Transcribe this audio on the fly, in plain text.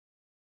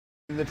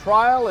The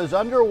trial is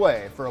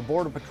underway for a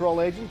Border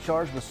Patrol agent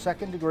charged with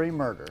second-degree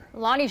murder.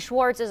 Lonnie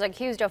Schwartz is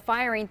accused of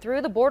firing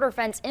through the border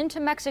fence into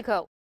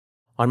Mexico.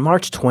 On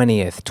March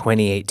 20th,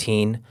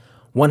 2018,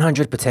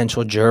 100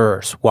 potential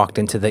jurors walked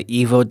into the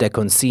Ivo de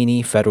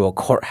Concini Federal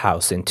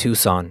Courthouse in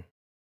Tucson.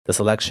 The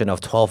selection of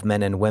 12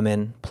 men and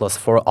women, plus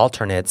 4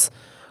 alternates,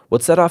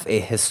 would set off a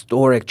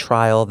historic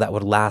trial that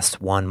would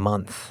last 1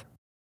 month.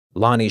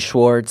 Lonnie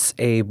Schwartz,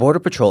 a Border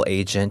Patrol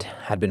agent,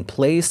 had been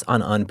placed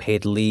on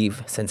unpaid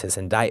leave since his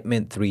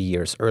indictment 3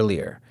 years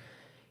earlier.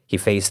 He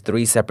faced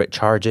 3 separate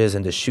charges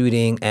in the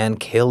shooting and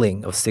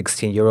killing of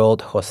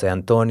 16-year-old Jose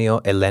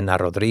Antonio Elena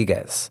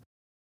Rodriguez.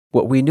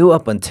 What we knew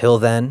up until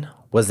then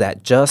was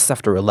that just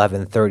after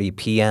 11:30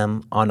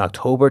 p.m. on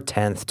October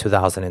 10th,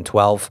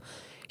 2012,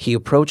 he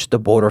approached the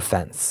border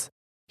fence.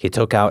 He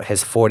took out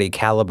his .40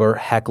 caliber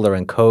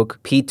Heckler &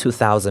 Koch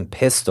P2000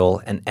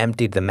 pistol and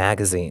emptied the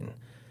magazine.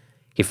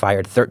 He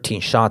fired 13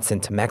 shots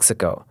into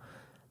Mexico.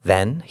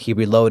 Then he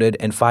reloaded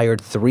and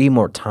fired 3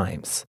 more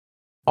times,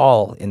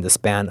 all in the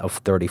span of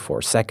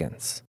 34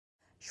 seconds.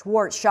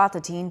 Schwartz shot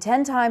the teen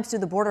 10 times through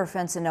the border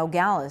fence in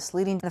Nogales,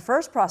 leading to the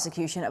first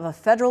prosecution of a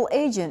federal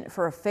agent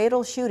for a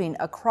fatal shooting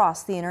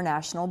across the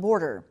international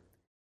border.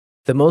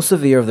 The most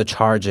severe of the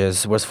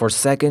charges was for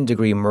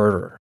second-degree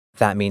murder.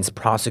 That means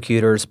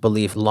prosecutors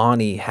believe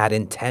Lonnie had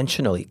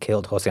intentionally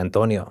killed Jose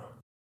Antonio.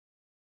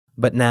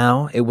 But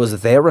now it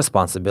was their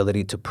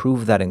responsibility to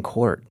prove that in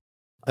court.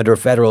 Under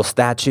federal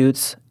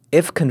statutes,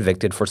 if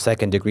convicted for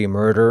second-degree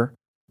murder,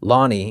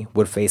 Lonnie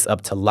would face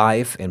up to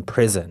life in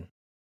prison.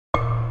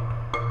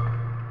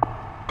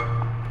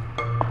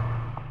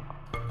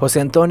 Jose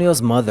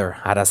Antonio's mother,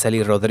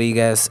 Araceli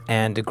Rodriguez,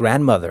 and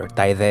grandmother,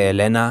 Taide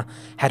Elena,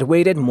 had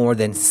waited more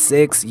than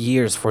 6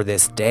 years for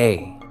this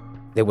day.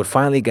 They would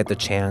finally get the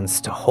chance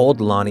to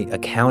hold Lonnie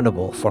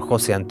accountable for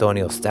Jose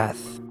Antonio's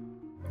death.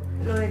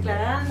 Lo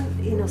declaran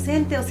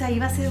inocente, o sea,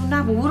 iba a ser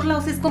una burla,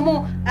 o sea, es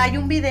como hay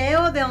un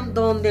video de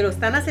donde lo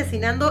están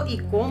asesinando y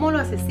cómo lo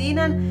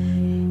asesinan.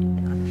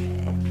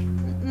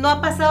 No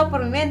ha pasado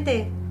por mi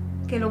mente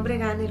que el hombre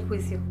gane el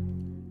juicio.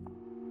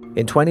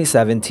 In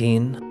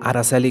 2017,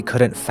 Araceli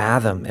couldn't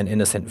fathom an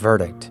innocent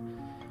verdict.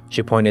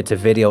 She pointed to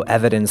video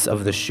evidence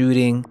of the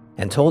shooting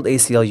and told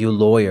ACLU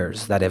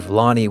lawyers that if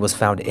Lonnie was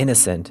found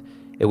innocent,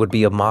 it would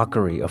be a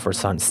mockery of her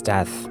son's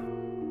death.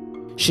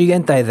 She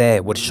and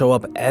Taide would show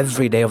up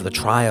every day of the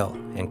trial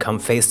and come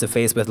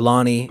face-to-face with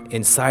Lonnie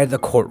inside the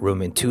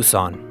courtroom in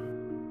Tucson.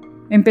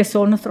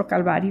 Empezó nuestro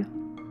calvario.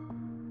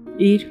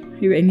 Ir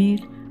y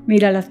venir,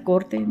 mira las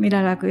cortes,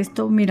 mira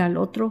esto, mira el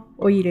otro,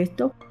 oír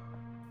esto.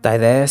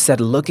 Taide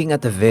said looking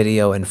at the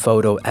video and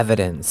photo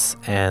evidence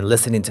and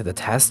listening to the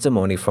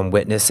testimony from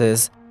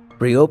witnesses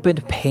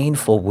reopened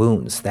painful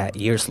wounds that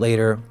years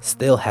later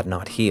still had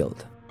not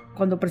healed.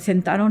 Cuando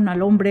presentaron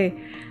al hombre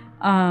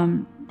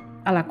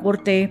a la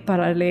corte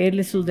para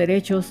leerle sus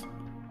derechos,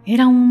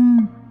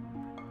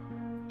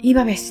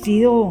 iba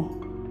vestido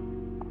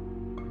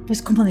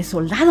pues como de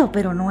soldado,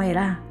 pero no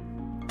era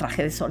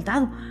traje de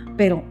soldado,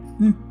 pero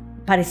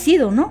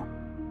parecido, ¿no?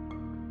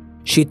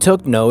 She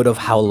took note of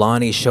how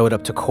Lonnie showed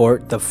up to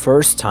court the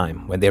first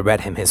time when they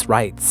read him his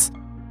rights.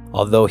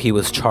 Although he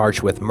was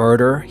charged with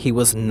murder, he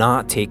was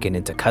not taken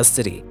into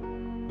custody.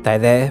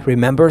 Taide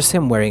remembers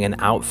him wearing an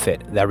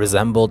outfit that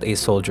resembled a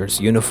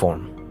soldier's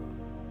uniform.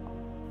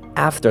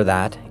 After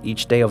that,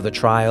 each day of the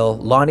trial,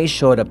 Lonnie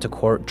showed up to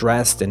court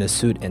dressed in a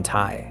suit and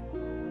tie.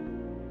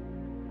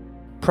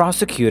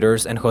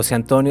 Prosecutors and Jose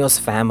Antonio's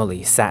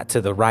family sat to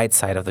the right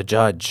side of the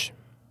judge.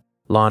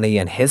 Lonnie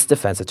and his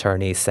defense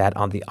attorney sat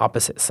on the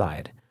opposite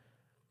side.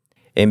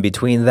 In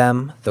between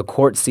them, the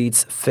court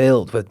seats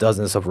filled with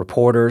dozens of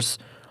reporters,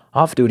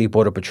 off-duty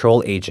Border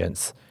Patrol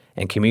agents,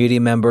 and community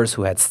members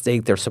who had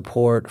staked their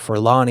support for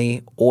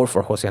Lonnie or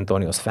for Jose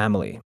Antonio's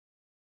family.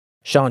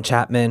 Sean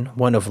Chapman,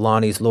 one of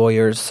Lonnie's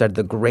lawyers, said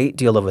the great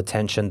deal of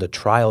attention the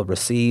trial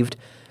received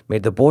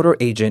made the border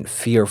agent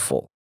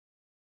fearful.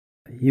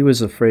 He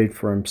was afraid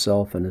for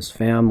himself and his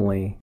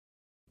family,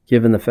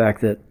 given the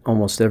fact that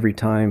almost every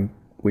time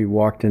we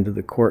walked into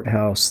the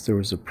courthouse, there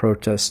was a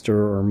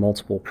protester or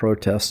multiple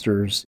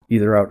protesters,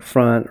 either out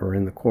front or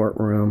in the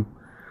courtroom,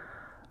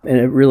 and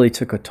it really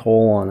took a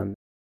toll on him.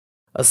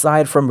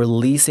 Aside from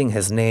releasing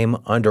his name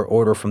under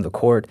order from the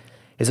court,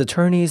 his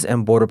attorneys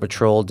and Border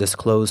Patrol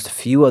disclosed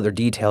few other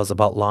details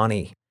about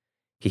Lonnie.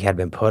 He had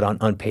been put on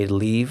unpaid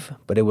leave,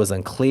 but it was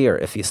unclear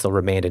if he still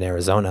remained in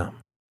Arizona.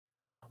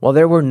 While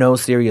there were no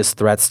serious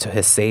threats to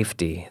his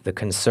safety, the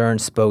concern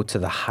spoke to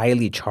the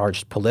highly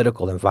charged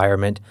political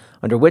environment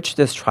under which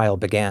this trial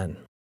began.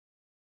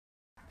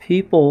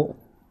 People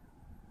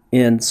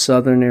in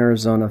southern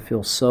Arizona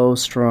feel so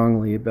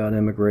strongly about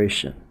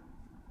immigration.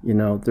 You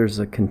know, there's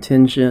a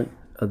contingent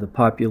of the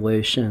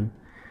population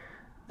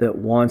that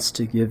wants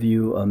to give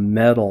you a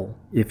medal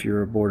if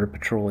you're a Border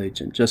Patrol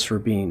agent, just for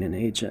being an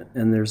agent.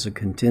 And there's a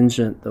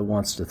contingent that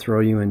wants to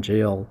throw you in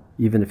jail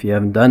even if you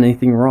haven't done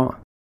anything wrong.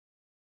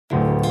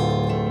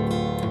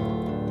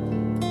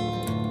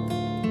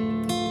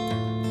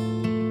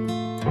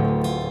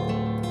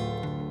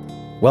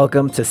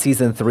 Welcome to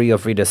Season 3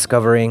 of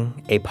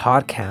Rediscovering, a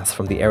podcast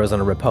from the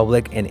Arizona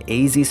Republic and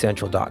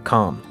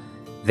azcentral.com.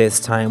 This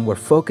time, we're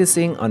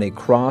focusing on a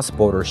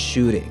cross-border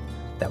shooting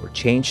that would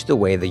change the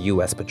way the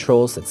U.S.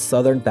 patrols its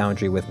southern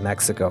boundary with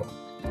Mexico.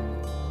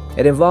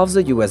 It involves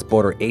a U.S.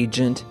 border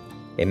agent,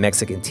 a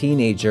Mexican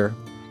teenager,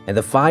 and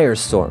the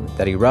firestorm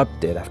that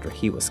erupted after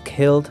he was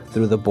killed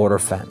through the border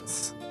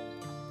fence.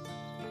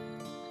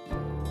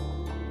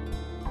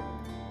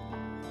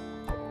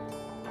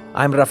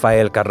 I'm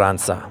Rafael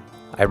Carranza.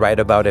 I write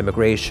about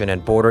immigration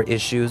and border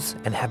issues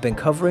and have been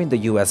covering the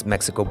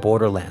U.S.-Mexico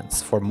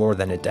borderlands for more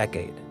than a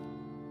decade.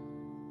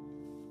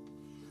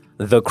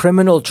 The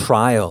criminal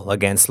trial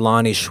against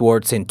Lonnie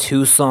Schwartz in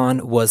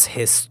Tucson was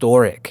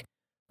historic,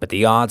 but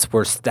the odds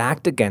were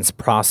stacked against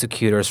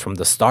prosecutors from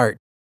the start.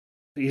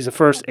 He's the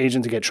first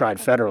agent to get tried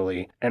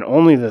federally, and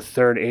only the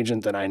third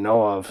agent that I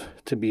know of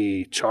to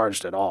be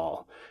charged at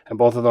all. And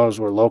both of those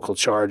were local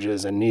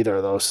charges, and neither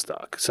of those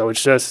stuck. So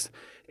it's just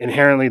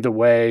inherently the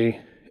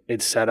way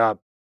it's set up.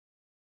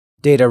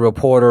 Data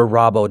reporter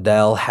Rob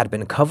Odell had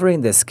been covering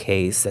this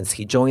case since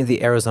he joined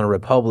the Arizona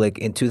Republic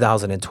in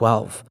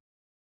 2012.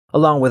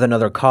 Along with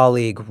another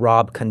colleague,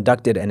 Rob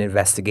conducted an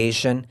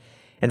investigation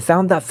and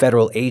found that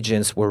federal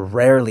agents were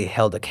rarely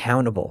held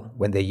accountable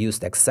when they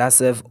used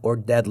excessive or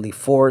deadly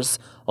force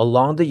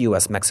along the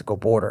U.S.-Mexico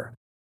border.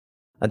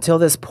 Until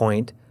this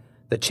point,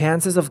 the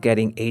chances of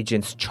getting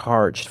agents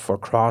charged for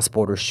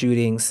cross-border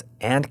shootings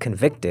and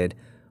convicted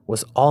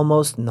was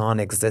almost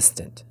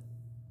non-existent.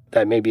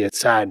 That may be a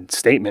sad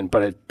statement,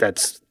 but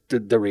that's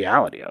the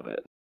reality of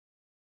it.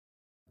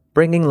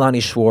 Bringing Lonnie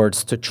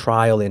Schwartz to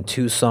trial in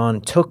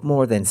Tucson took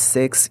more than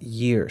 6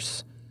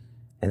 years,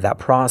 and that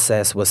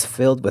process was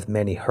filled with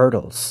many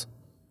hurdles.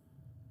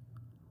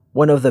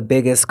 One of the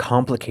biggest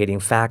complicating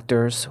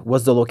factors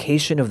was the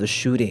location of the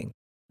shooting,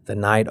 the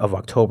night of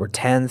October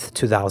 10th,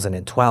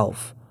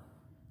 2012.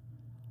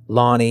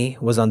 Lonnie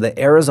was on the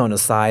Arizona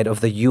side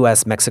of the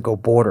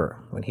U.S.-Mexico border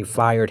when he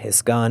fired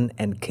his gun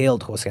and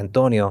killed Jose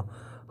Antonio,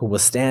 who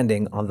was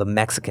standing on the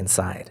Mexican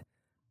side.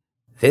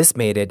 This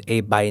made it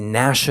a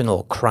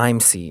binational crime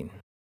scene.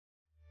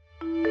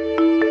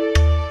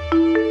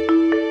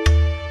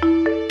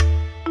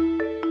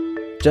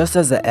 Just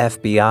as the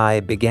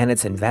FBI began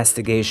its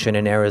investigation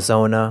in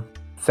Arizona,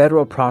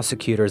 federal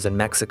prosecutors in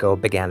Mexico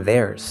began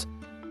theirs.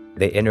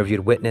 They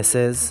interviewed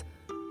witnesses.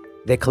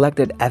 They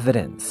collected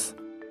evidence.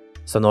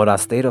 Sonora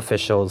state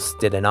officials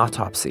did an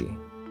autopsy.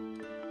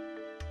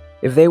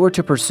 If they were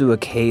to pursue a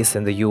case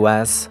in the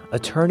U.S.,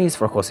 attorneys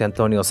for Jose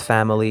Antonio's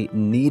family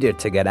needed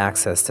to get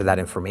access to that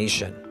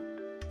information.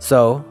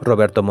 So,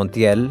 Roberto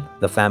Montiel,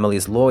 the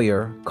family's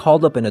lawyer,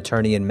 called up an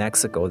attorney in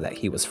Mexico that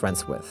he was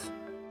friends with.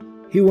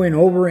 He went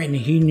over and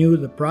he knew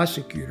the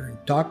prosecutor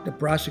and talked the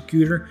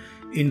prosecutor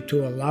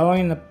into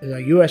allowing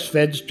the U.S.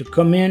 feds to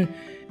come in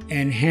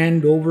and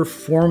hand over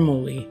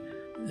formally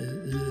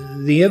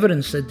the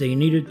evidence that they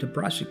needed to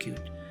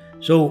prosecute.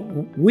 So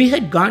we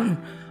had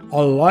gotten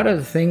a lot of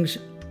the things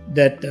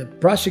that the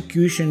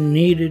prosecution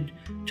needed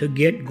to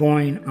get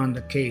going on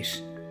the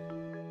case.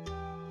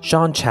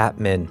 Sean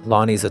Chapman,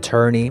 Lonnie's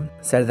attorney,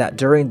 said that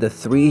during the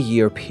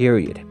 3-year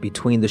period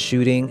between the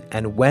shooting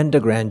and when the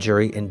grand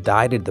jury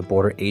indicted the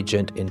border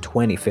agent in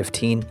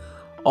 2015,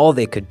 all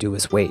they could do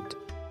is wait.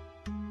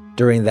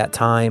 During that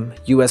time,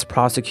 U.S.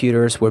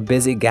 prosecutors were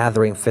busy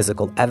gathering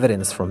physical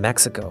evidence from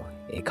Mexico,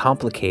 a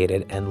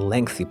complicated and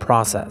lengthy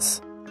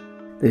process.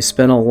 They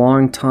spent a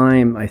long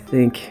time, I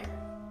think,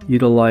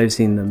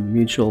 utilizing the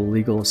Mutual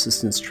Legal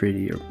Assistance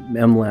Treaty, or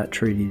MLAT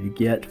Treaty, to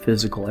get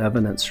physical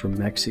evidence from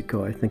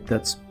Mexico. I think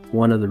that's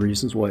one of the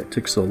reasons why it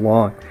took so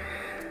long,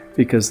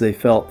 because they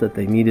felt that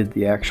they needed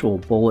the actual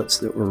bullets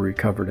that were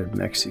recovered in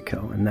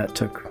Mexico, and that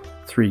took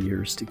 3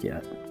 years to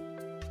get.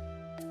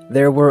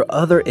 There were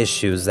other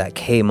issues that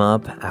came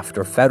up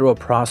after federal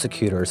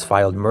prosecutors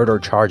filed murder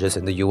charges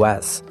in the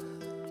U.S.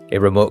 A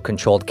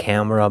remote-controlled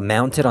camera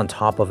mounted on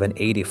top of an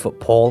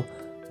 80-foot pole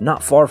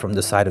not far from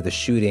the site of the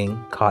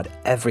shooting caught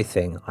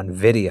everything on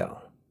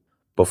video.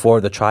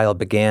 Before the trial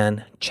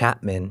began,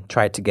 Chapman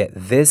tried to get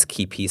this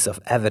key piece of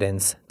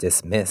evidence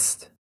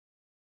dismissed.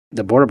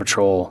 The Border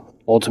Patrol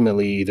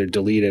ultimately either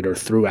deleted or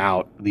threw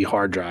out the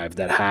hard drive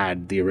that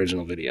had the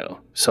original video.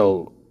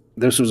 So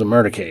this was a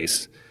murder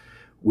case.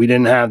 We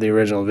didn't have the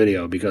original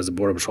video because the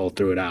Border Patrol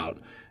threw it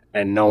out,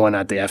 and no one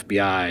at the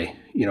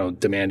FBI,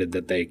 demanded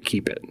that they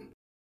keep it.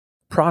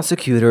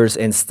 Prosecutors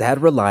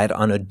instead relied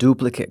on a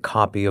duplicate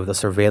copy of the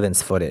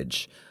surveillance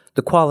footage.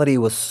 The quality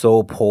was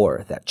so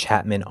poor that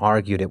Chapman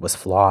argued it was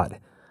flawed,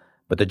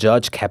 but the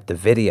judge kept the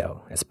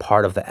video as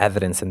part of the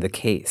evidence in the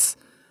case.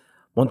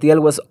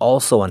 Montiel was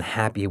also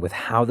unhappy with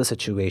how the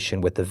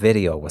situation with the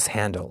video was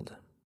handled.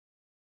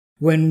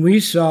 When we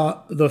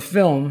saw the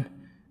film,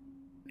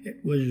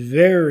 it was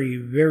very,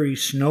 very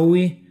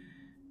snowy,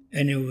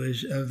 and it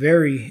was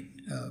very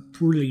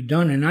poorly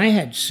done. And I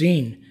had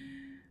seen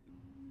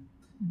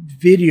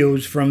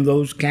videos from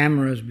those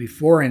cameras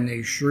before, and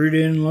they sure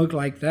didn't look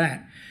like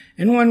that.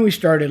 And when we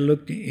started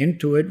looking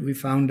into it, we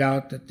found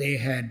out that they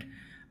had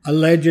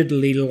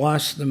allegedly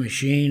lost the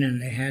machine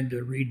and they had to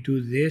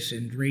redo this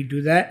and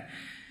redo that.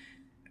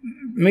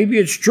 Maybe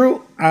it's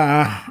true.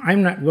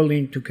 I'm not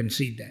willing to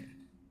concede that.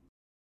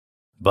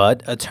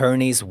 But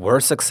attorneys were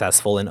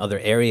successful in other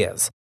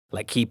areas,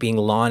 like keeping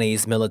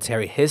Lonnie's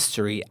military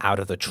history out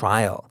of the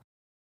trial.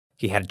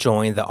 He had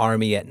joined the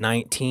Army at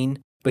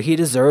 19, but he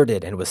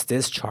deserted and was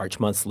discharged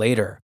months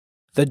later.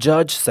 The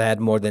judge said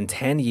more than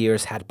 10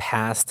 years had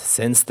passed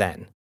since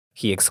then.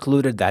 He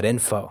excluded that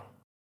info.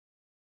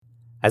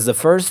 As the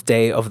first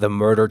day of the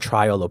murder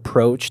trial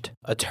approached,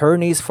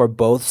 attorneys for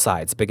both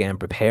sides began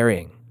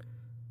preparing.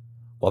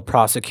 While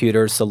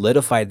prosecutors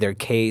solidified their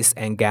case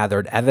and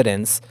gathered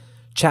evidence,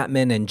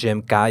 Chapman and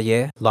Jim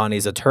Calle,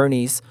 Lonnie's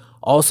attorneys,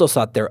 also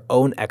sought their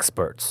own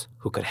experts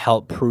who could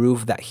help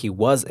prove that he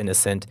was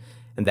innocent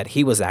and that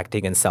he was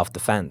acting in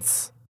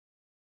self-defense.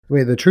 I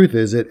mean, the truth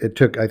is, it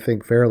took, I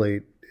think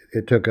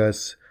it took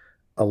us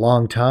a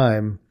long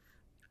time,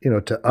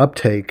 to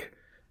uptake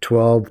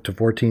 12 to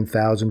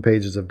 14,000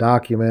 pages of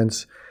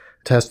documents,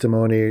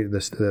 testimony,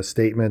 the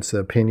statements, the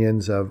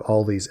opinions of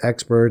all these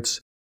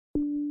experts.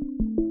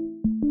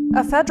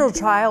 A federal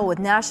trial with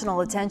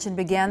national attention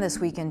began this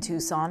week in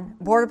Tucson.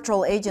 Border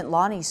Patrol agent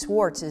Lonnie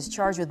Schwartz is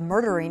charged with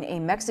murdering a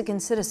Mexican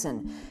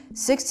citizen,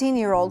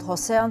 16-year-old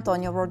Jose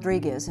Antonio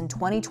Rodriguez, in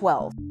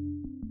 2012.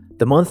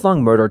 The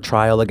month-long murder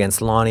trial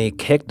against Lonnie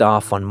kicked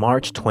off on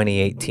March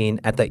 2018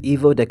 at the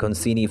Ivo de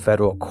Concini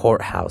Federal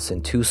Courthouse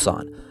in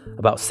Tucson,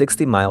 about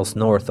 60 miles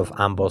north of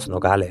Ambos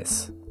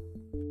Nogales.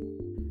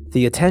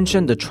 The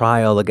attention the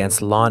trial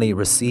against Lonnie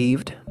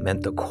received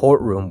meant the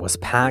courtroom was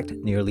packed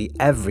nearly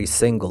every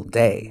single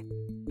day.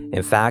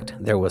 In fact,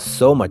 there was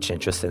so much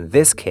interest in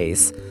this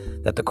case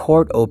that the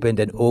court opened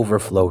an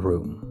overflow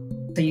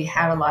room. So you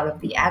had a lot of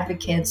the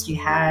advocates, you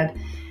had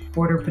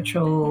Border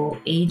Patrol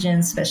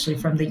agents, especially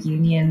from the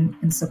union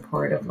in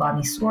support of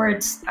Lonnie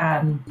Schwartz.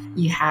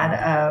 You had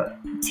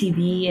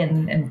TV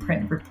and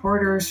print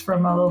reporters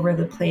from all over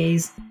the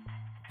place.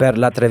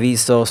 Perla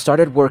Treviso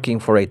started working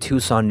for a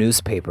Tucson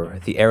newspaper,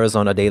 the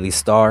Arizona Daily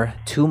Star,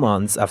 2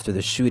 months after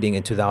the shooting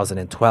in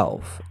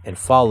 2012 and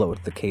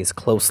followed the case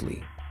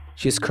closely.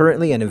 She is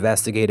currently an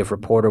investigative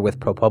reporter with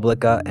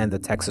ProPublica and the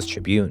Texas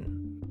Tribune.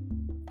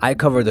 I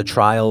covered the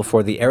trial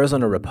for the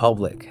Arizona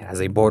Republic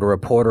as a border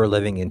reporter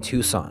living in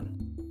Tucson.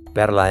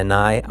 Perla and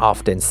I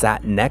often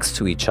sat next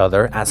to each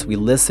other as we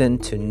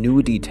listened to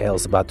new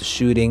details about the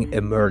shooting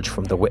emerge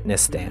from the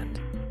witness stand.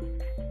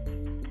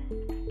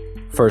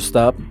 First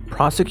up,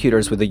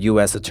 prosecutors with the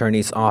U.S.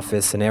 Attorney's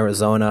Office in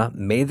Arizona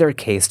made their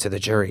case to the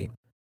jury.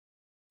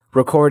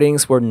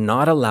 Recordings were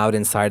not allowed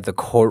inside the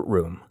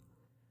courtroom.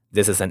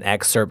 This is an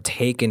excerpt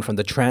taken from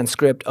the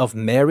transcript of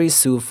Mary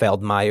Sue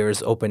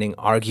Feldmeyer's opening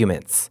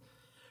arguments.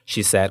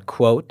 She said,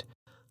 quote,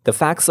 "The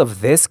facts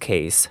of this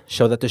case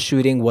show that the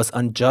shooting was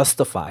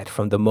unjustified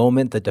from the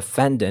moment the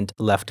defendant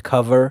left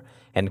cover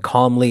and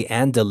calmly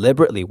and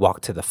deliberately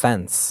walked to the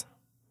fence."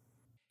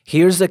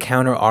 Here's the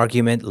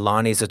counter-argument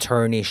Lonnie's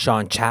attorney,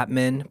 Sean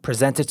Chapman,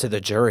 presented to the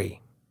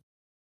jury.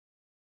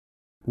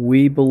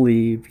 We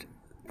believed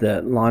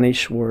that Lonnie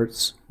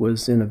Schwartz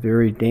was in a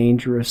very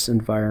dangerous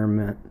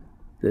environment,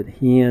 that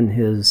he and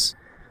his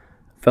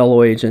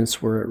fellow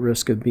agents were at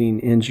risk of being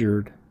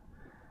injured,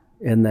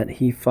 and that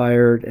he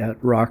fired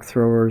at rock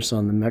throwers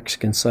on the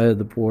Mexican side of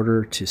the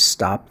border to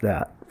stop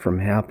that from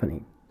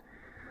happening.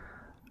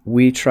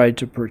 We tried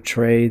to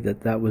portray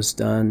that was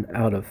done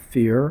out of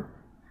fear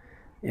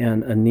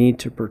and a need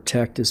to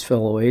protect his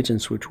fellow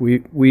agents, which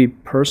we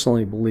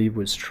personally believe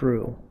was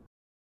true.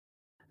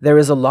 There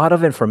is a lot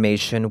of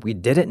information we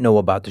didn't know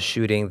about the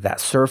shooting that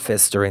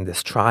surfaced during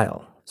this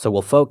trial, so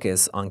we'll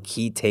focus on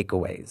key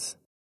takeaways.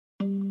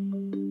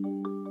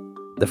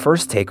 The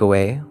first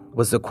takeaway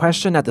was the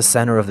question at the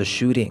center of the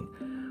shooting.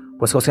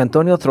 Was Jose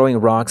Antonio throwing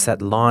rocks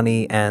at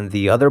Lonnie and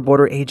the other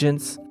border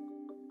agents?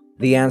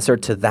 The answer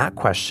to that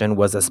question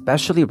was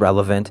especially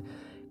relevant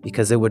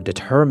because it would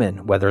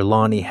determine whether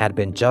Lonnie had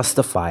been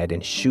justified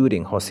in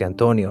shooting Jose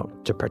Antonio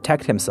to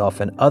protect himself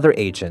and other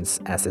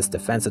agents, as his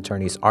defense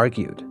attorneys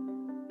argued.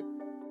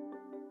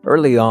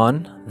 Early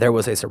on, there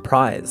was a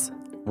surprise.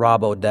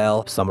 Rob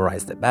Odell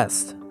summarized it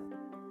best.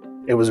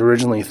 It was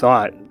originally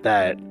thought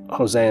that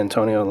Jose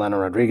Antonio Leno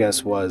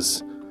Rodriguez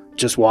was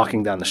just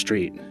walking down the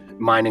street,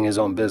 minding his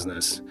own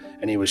business,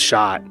 and he was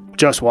shot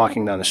just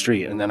walking down the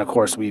street. And then, of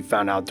course, we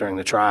found out during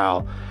the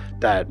trial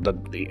that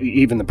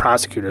even the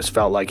prosecutors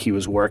felt like he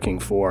was working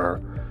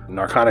for a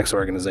narcotics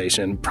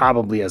organization,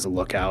 probably as a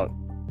lookout.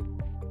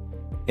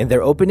 In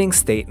their opening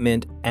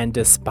statement, and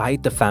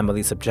despite the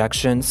family's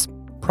objections,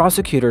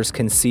 prosecutors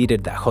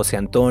conceded that Jose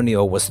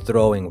Antonio was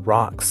throwing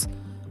rocks,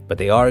 but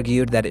they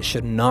argued that it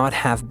should not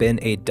have been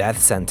a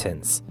death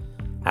sentence.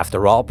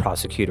 After all,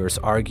 prosecutors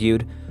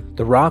argued,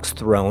 the rocks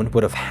thrown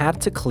would have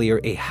had to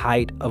clear a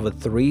height of a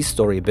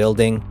 3-story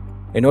building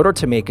in order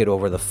to make it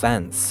over the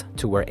fence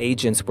to where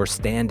agents were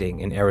standing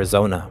in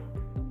Arizona.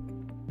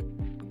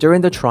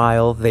 During the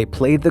trial, they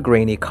played the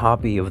grainy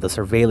copy of the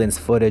surveillance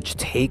footage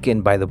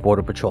taken by the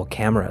Border Patrol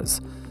cameras.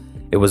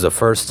 It was the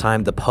first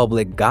time the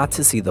public got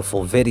to see the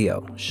full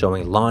video,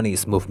 showing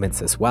Lonnie's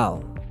movements as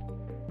well.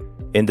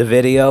 In the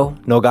video,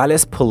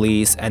 Nogales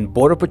police and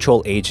Border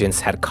Patrol agents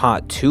had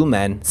caught 2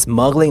 men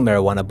smuggling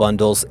marijuana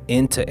bundles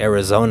into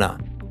Arizona.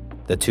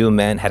 The 2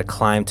 men had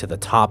climbed to the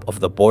top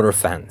of the border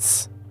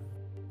fence.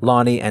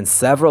 Lonnie and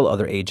several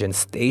other agents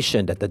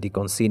stationed at the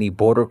DeConcini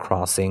border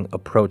crossing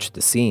approached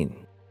the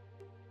scene.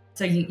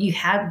 So you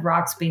had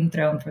rocks being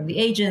thrown from the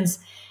agents,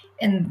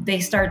 and they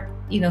start,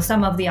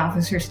 some of the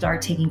officers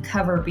start taking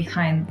cover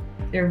behind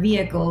their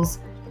vehicles,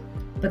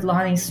 but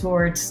Lonnie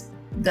Swartz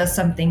does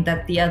something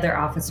that the other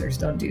officers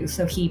don't do.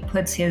 So he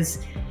puts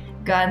his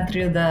gun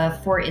through the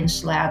 4-inch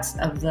slats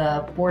of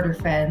the border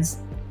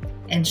fence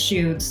and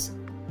shoots.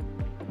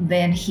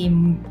 Then he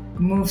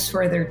moves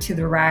further to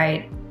the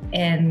right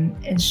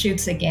and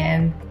shoots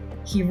again.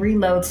 He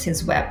reloads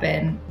his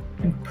weapon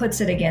and puts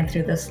it again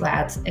through the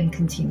slats and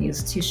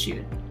continues to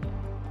shoot.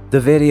 The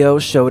video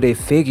showed a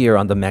figure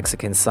on the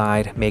Mexican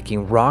side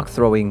making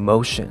rock-throwing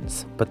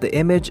motions, but the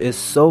image is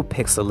so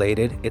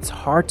pixelated it's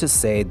hard to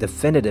say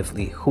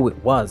definitively who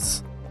it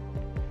was.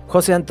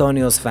 Jose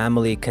Antonio's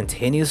family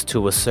continues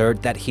to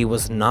assert that he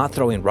was not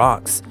throwing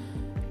rocks,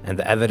 and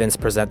the evidence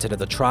presented at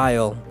the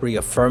trial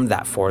reaffirmed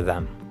that for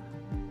them.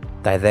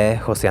 Taide,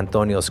 Jose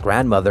Antonio's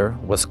grandmother,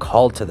 was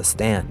called to the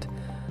stand.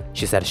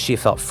 She said she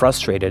felt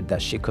frustrated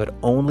that she could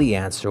only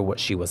answer what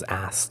she was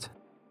asked.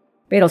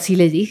 Pero sí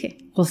les dije,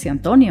 José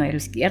Antonio era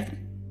izquierdo.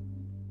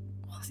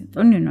 José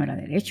Antonio no era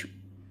derecho.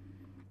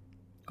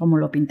 Como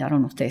lo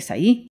pintaron ustedes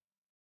ahí.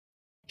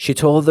 She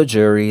told the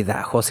jury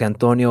that Jose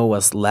Antonio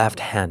was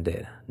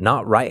left-handed,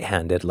 not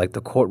right-handed like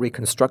the court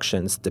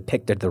reconstructions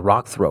depicted the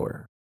rock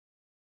thrower.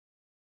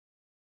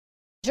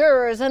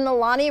 Jurors in the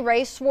Lonnie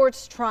Ray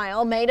Swartz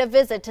trial made a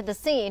visit to the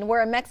scene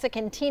where a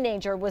Mexican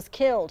teenager was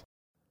killed.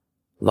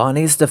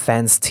 Lonnie's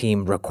defense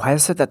team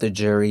requested that the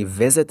jury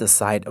visit the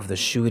site of the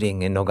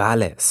shooting in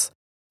Nogales.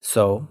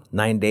 So,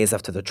 9 days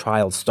after the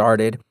trial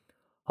started,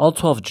 all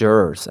 12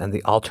 jurors and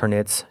the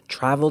alternates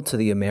traveled to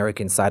the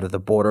American side of the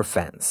border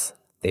fence.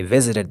 They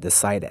visited the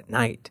site at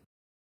night.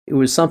 It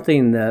was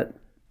something that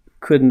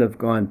couldn't have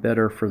gone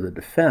better for the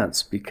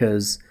defense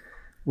because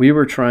we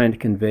were trying to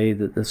convey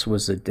that this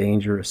was a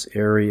dangerous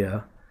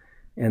area,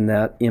 and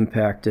that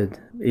impacted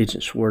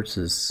Agent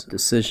Swartz's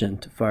decision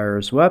to fire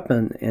his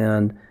weapon,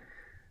 and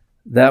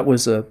that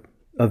was a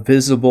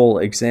visible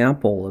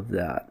example of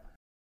that.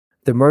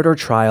 The murder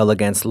trial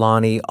against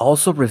Lonnie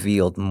also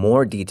revealed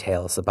more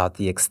details about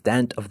the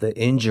extent of the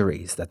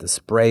injuries that the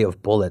spray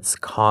of bullets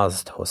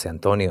caused Jose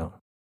Antonio.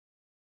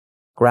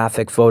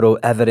 Graphic photo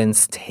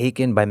evidence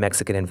taken by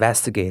Mexican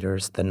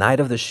investigators the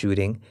night of the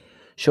shooting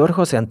showed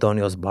Jose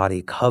Antonio's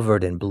body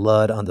covered in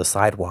blood on the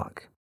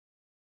sidewalk.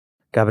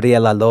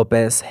 Gabriela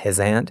Lopez, his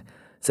aunt,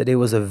 said it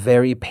was a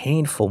very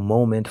painful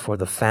moment for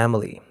the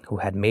family, who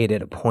had made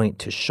it a point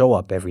to show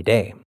up every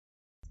day.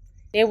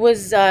 It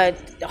was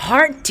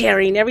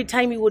heart-tearing every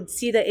time you would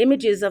see the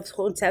images of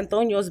Jose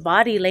Antonio's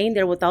body laying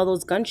there with all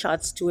those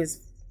gunshots to his...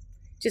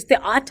 Just the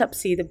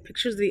autopsy, the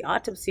pictures of the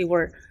autopsy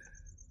were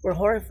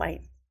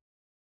horrifying.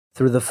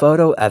 Through the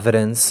photo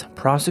evidence,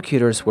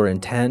 prosecutors were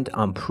intent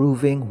on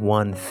proving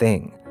one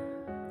thing,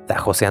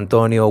 that Jose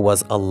Antonio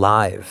was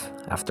alive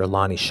after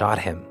Lonnie shot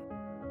him.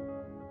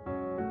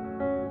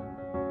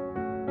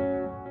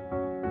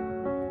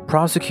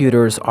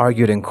 Prosecutors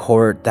argued in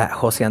court that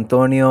Jose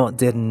Antonio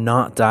did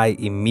not die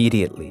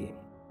immediately.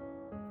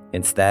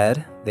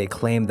 Instead, they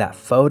claimed that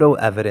photo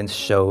evidence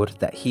showed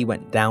that he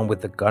went down with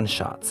the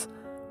gunshots,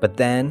 but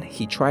then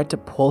he tried to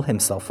pull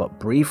himself up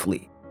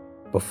briefly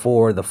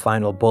before the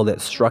final bullet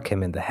struck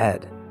him in the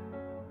head.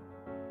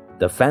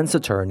 Defense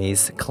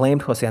attorneys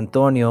claimed Jose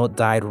Antonio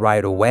died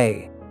right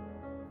away.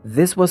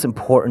 This was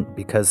important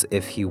because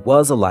if he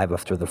was alive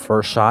after the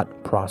first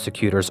shot,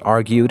 prosecutors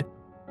argued,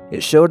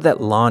 it showed that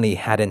Lonnie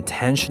had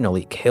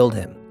intentionally killed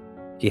him.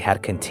 He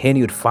had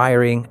continued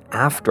firing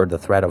after the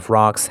threat of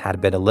rocks had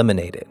been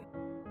eliminated.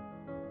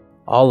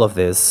 All of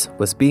this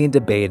was being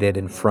debated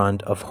in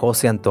front of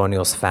Jose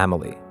Antonio's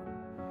family.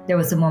 There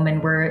was a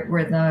moment where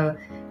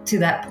to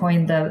that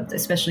point,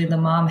 especially the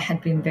mom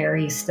had been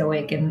very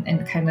stoic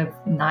and kind of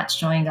not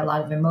showing a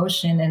lot of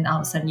emotion, and all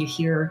of a sudden you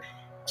hear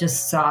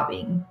just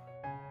sobbing.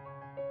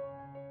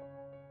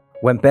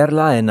 When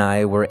Perla and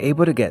I were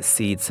able to get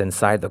seats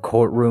inside the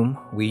courtroom,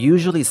 we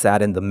usually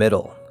sat in the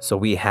middle, so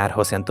we had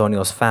Jose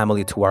Antonio's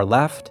family to our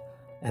left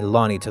and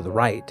Lonnie to the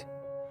right.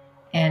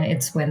 And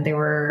it's when they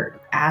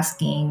were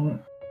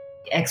asking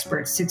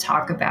experts to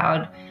talk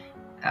about,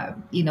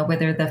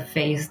 whether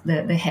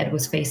the head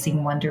was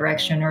facing one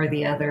direction or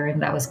the other,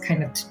 and that was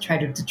kind of to try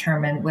to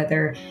determine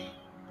whether,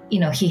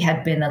 he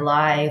had been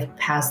alive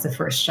past the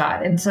first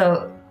shot. And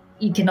so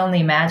you can only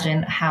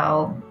imagine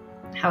how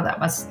that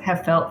must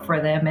have felt for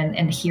them,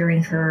 and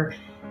hearing her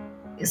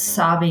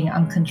sobbing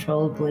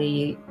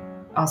uncontrollably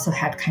also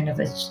had kind of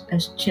a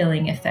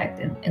chilling effect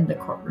in the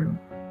courtroom.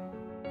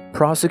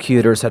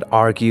 Prosecutors had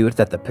argued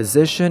that the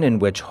position in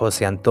which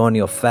Jose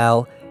Antonio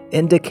fell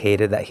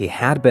indicated that he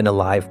had been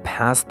alive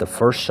past the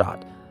first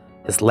shot.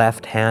 His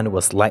left hand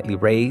was slightly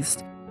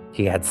raised,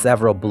 he had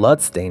several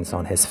bloodstains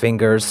on his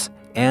fingers,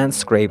 and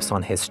scrapes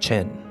on his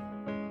chin.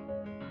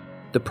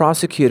 The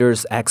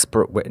prosecutor's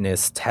expert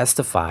witness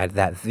testified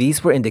that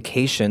these were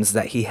indications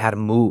that he had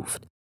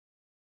moved.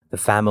 The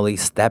family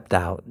stepped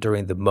out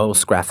during the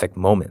most graphic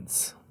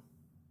moments.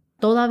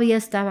 Todavía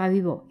estaba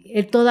vivo.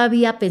 Él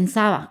todavía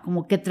pensaba,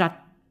 como que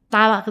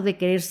trataba de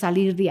querer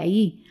salir de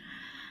ahí.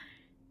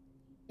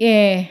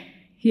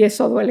 Y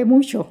eso duele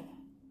mucho.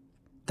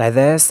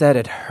 Daide said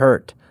it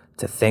hurt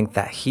to think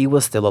that he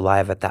was still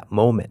alive at that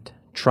moment,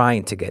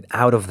 trying to get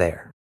out of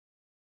there.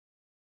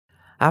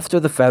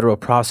 After the federal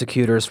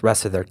prosecutors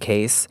rested their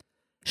case,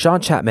 Sean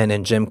Chapman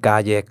and Jim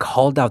Calle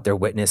called out their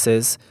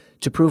witnesses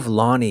to prove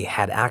Lonnie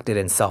had acted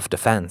in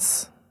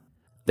self-defense.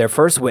 Their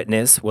first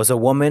witness was a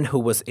woman who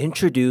was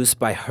introduced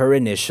by her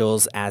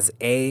initials as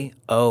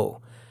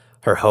A.O.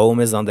 Her home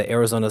is on the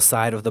Arizona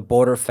side of the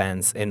border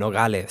fence in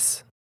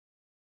Nogales.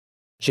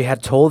 She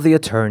had told the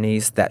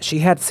attorneys that she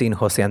had seen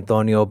Jose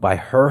Antonio by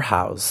her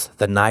house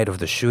the night of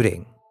the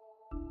shooting.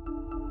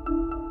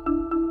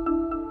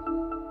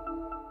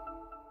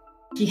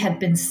 He had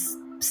been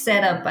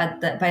set up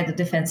by the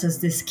defense as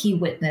this key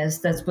witness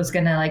that was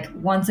going to,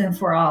 once and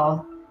for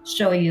all,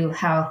 show you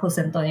how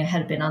Jose Antonio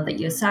had been on the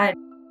U.S. side.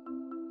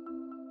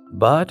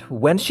 But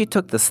when she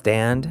took the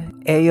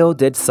stand, Ayo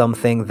did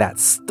something that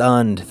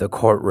stunned the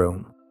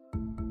courtroom.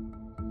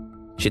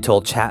 She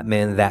told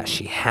Chapman that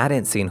she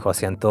hadn't seen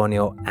Jose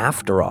Antonio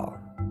after all.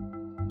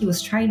 He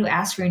was trying to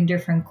ask her in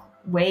different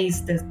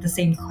ways the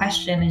same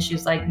question, and she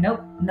was like,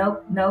 nope,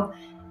 nope, nope.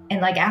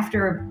 And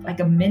after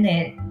a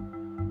minute,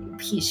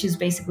 she's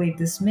basically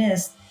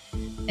dismissed.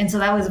 And so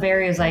that was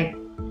like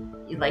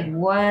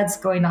what's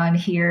going on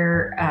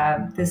here?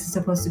 This is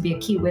supposed to be a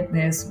key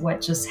witness. What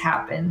just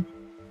happened?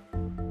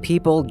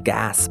 People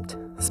gasped.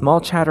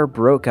 Small chatter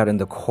broke out in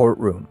the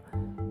courtroom.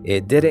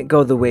 It didn't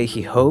go the way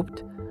he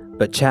hoped,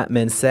 but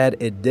Chapman said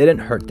it didn't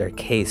hurt their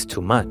case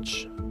too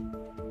much.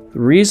 The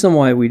reason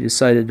why we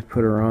decided to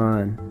put her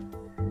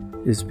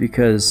on is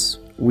because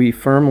we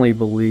firmly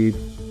believe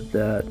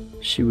that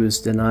she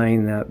was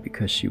denying that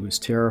because she was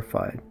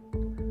terrified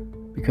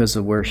because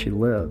of where she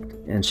lived,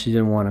 and she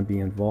didn't want to be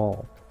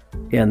involved.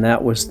 And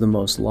that was the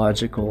most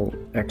logical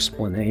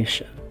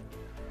explanation.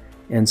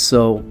 And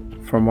so,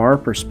 from our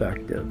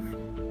perspective,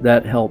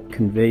 that helped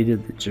convey to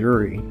the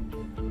jury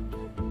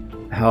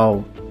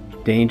how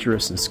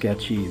dangerous and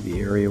sketchy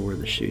the area where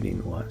the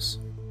shooting was.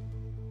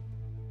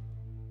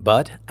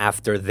 But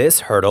after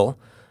this hurdle,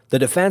 the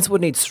defense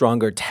would need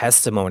stronger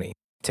testimony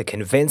to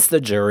convince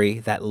the jury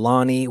that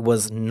Lonnie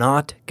was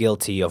not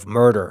guilty of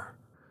murder.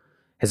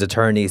 His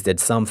attorneys did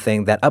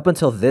something that up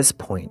until this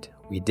point,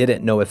 we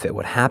didn't know if it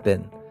would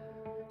happen.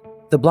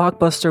 The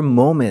blockbuster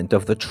moment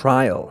of the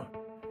trial.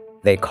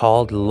 They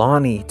called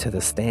Lonnie to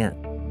the stand.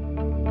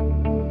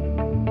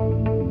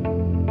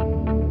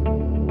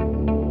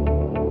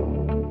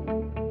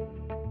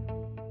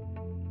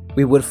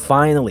 We would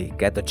finally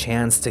get the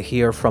chance to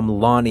hear from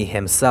Lonnie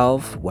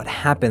himself what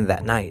happened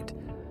that night.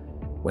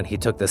 When he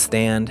took the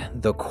stand,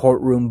 the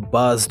courtroom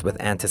buzzed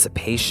with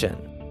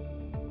anticipation.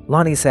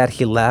 Lonnie said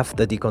he left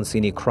the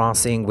DeConcini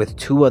crossing with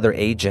 2 other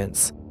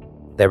agents.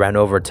 They ran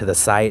over to the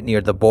site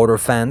near the border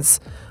fence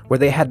where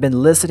they had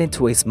been listening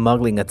to a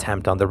smuggling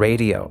attempt on the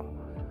radio.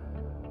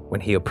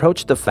 When he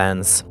approached the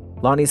fence,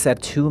 Lonnie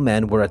said 2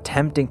 men were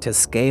attempting to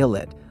scale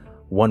it.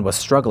 One was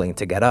struggling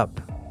to get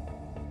up.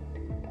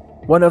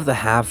 One of the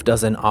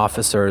half-dozen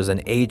officers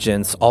and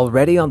agents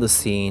already on the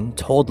scene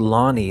told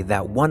Lonnie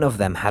that one of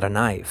them had a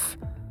knife.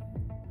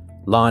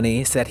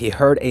 Lonnie said he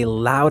heard a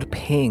loud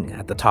ping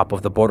at the top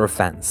of the border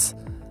fence.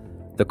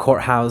 The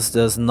courthouse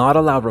does not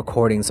allow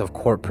recordings of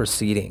court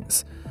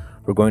proceedings.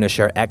 We're going to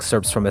share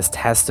excerpts from his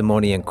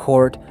testimony in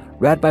court,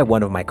 read by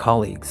one of my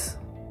colleagues.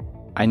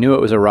 I knew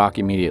it was a rock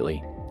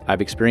immediately.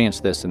 I've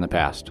experienced this in the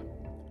past.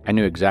 I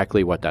knew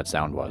exactly what that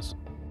sound was.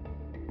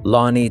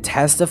 Lonnie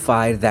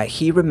testified that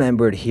he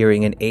remembered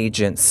hearing an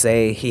agent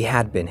say he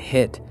had been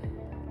hit.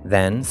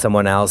 Then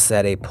someone else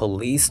said a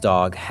police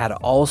dog had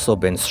also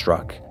been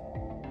struck.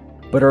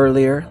 But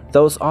earlier,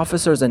 those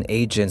officers and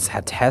agents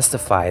had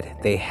testified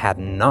they had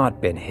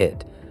not been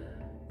hit.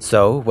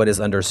 So what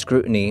is under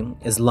scrutiny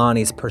is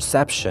Lonnie's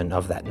perception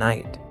of that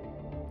night.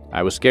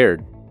 I was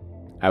scared.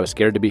 I was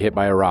scared to be hit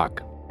by a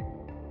rock.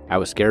 I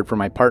was scared for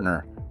my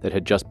partner that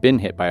had just been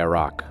hit by a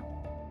rock.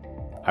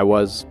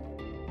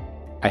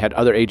 I had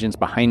other agents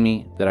behind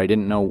me that I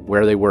didn't know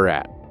where they were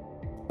at,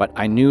 but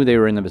I knew they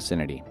were in the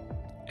vicinity,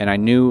 and I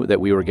knew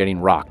that we were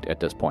getting rocked at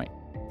this point.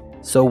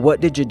 So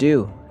what did you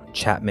do?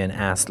 Chapman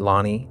asked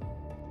Lonnie.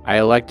 I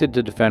elected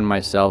to defend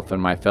myself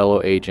and my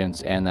fellow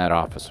agents and that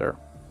officer.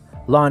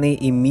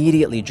 Lonnie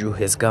immediately drew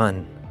his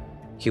gun.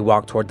 He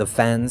walked toward the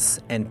fence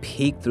and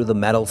peeked through the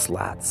metal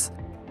slats.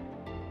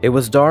 It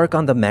was dark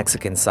on the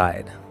Mexican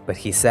side, but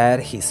he said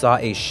he saw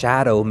a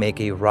shadow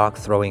make a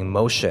rock-throwing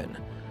motion.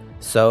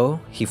 So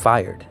he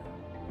fired.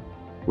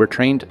 We're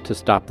trained to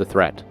stop the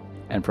threat,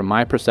 and from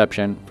my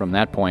perception from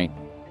that point,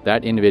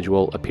 that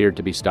individual appeared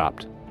to be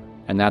stopped.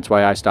 And that's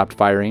why I stopped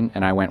firing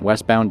and I went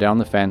westbound down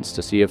the fence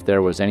to see if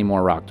there was any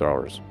more rock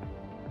throwers.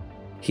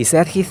 He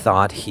said he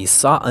thought he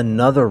saw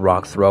another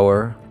rock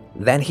thrower,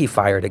 then he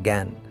fired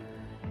again.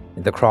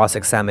 In the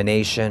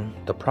cross-examination,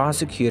 the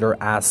prosecutor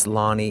asked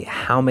Lonnie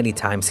how many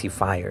times he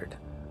fired.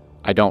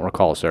 I don't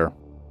recall, sir.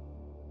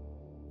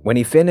 When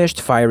he finished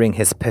firing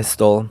his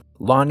pistol,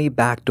 Lonnie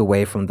backed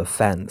away from the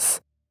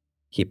fence.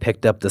 He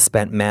picked up the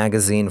spent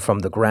magazine from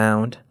the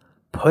ground,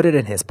 put it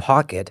in his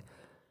pocket,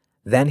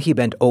 then he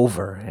bent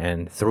over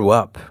and threw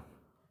up.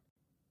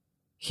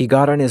 He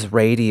got on his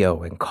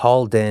radio and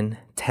called in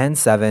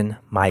 10-7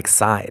 Mike's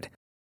side.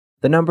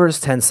 The numbers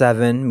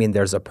 10-7 mean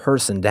there's a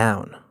person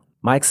down.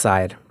 Mike's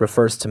side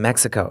refers to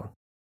Mexico.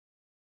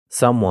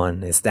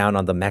 Someone is down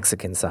on the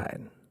Mexican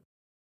side.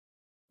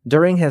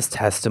 During his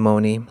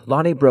testimony,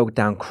 Lonnie broke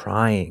down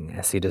crying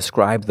as he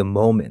described the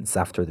moments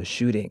after the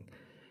shooting.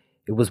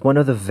 It was one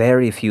of the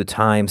very few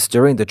times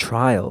during the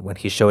trial when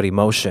he showed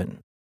emotion.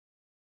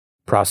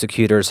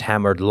 Prosecutors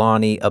hammered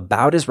Lonnie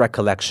about his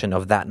recollection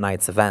of that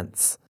night's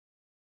events.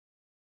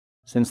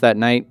 Since that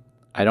night,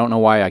 I don't know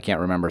why I can't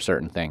remember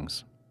certain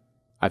things.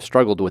 I've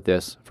struggled with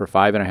this for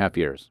 5.5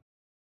 years.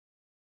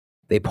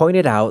 They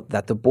pointed out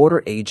that the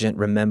border agent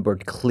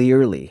remembered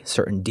clearly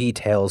certain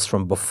details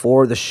from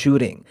before the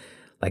shooting,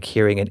 like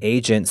hearing an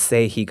agent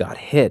say he got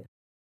hit,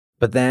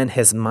 but then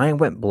his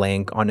mind went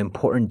blank on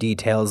important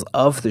details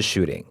of the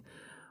shooting.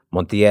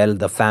 Montiel,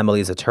 the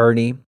family's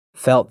attorney,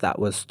 felt that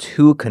was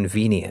too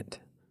convenient.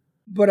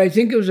 But I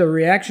think it was a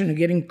reaction to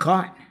getting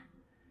caught.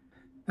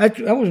 That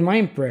was my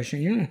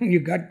impression. You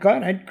got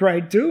caught, I'd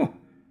cry too.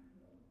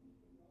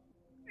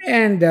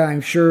 And I'm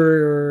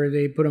sure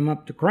they put him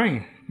up to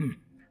crying.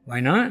 Why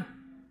not?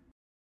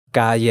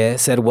 Calle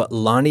said what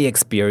Lonnie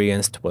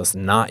experienced was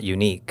not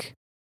unique,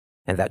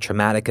 and that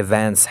traumatic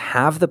events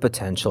have the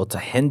potential to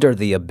hinder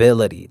the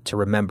ability to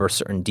remember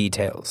certain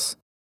details.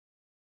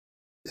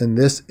 In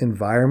this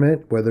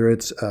environment, whether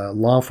it's a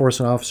law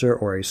enforcement officer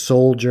or a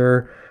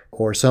soldier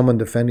or someone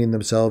defending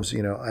themselves,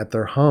 at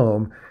their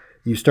home,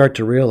 you start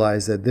to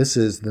realize that this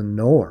is the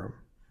norm.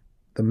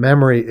 The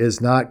memory is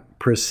not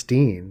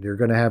pristine. You're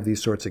going to have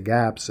these sorts of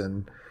gaps,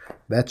 and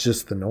that's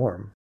just the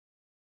norm.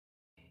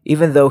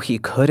 Even though he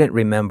couldn't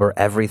remember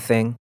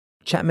everything,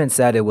 Chapman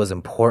said it was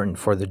important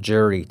for the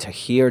jury to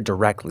hear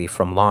directly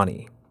from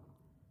Lonnie.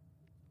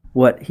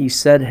 What he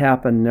said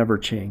happened never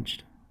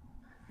changed.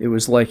 It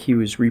was like he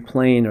was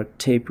replaying a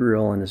tape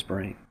reel in his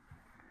brain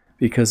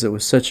because it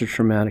was such a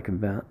traumatic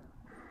event.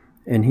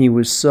 And he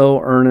was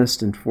so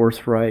earnest and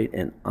forthright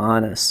and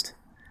honest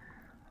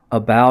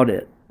about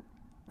it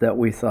that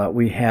we thought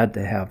we had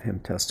to have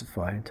him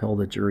testify and tell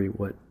the jury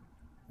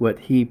what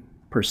he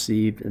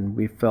perceived, and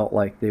we felt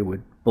like they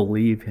would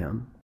believe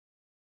him.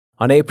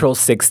 On April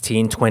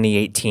 16,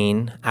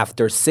 2018,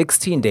 after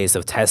 16 days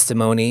of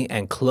testimony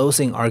and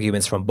closing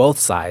arguments from both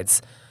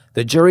sides,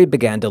 the jury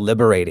began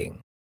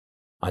deliberating.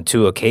 On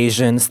 2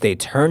 occasions, they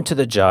turned to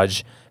the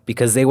judge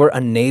because they were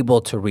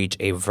unable to reach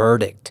a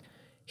verdict.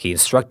 He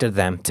instructed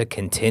them to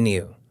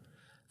continue.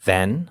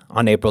 Then,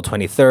 on April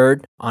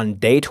 23rd, on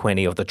day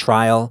 20 of the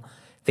trial,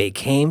 they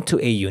came to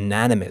a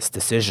unanimous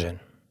decision.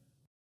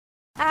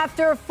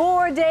 After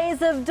 4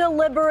 days of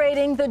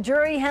deliberating, the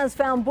jury has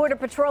found Border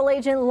Patrol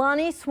agent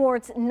Lonnie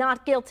Swartz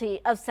not guilty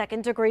of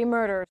second-degree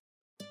murder.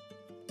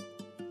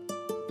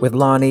 With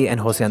Lonnie and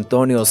Jose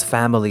Antonio's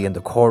family in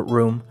the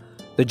courtroom,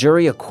 the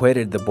jury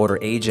acquitted the border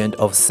agent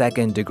of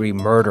second-degree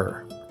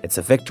murder. It's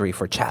a victory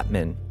for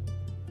Chapman.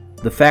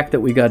 The fact that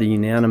we got a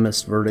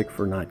unanimous verdict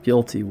for not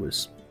guilty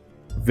was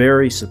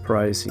very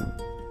surprising,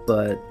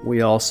 but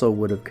we also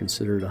would have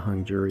considered a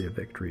hung jury a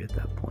victory at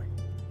that point.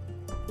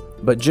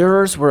 But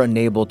jurors were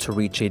unable to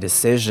reach a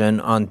decision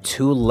on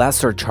 2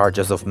 lesser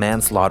charges of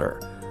manslaughter.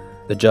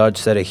 The judge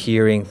set a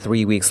hearing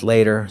 3 weeks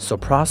later so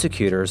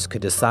prosecutors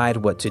could decide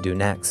what to do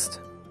next.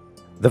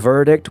 The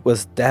verdict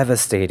was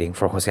devastating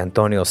for Jose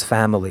Antonio's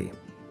family.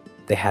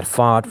 They had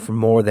fought for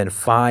more than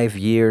 5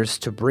 years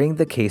to bring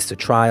the case to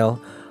trial,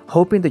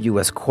 hoping the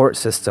U.S. court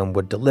system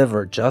would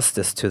deliver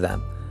justice to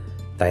them.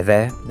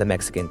 Taide, the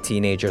Mexican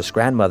teenager's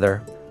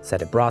grandmother,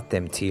 said it brought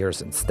them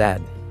tears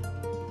instead.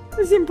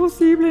 Es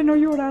imposible no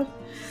llorar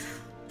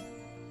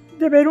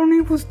de ver una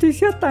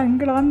injusticia tan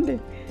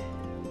grande.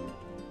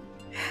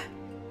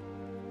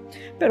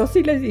 Pero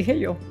sí les dije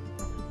yo.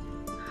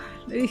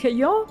 Le dije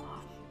yo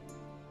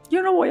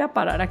no voy a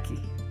parar aquí.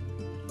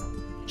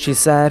 She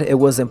said it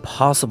was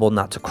impossible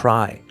not to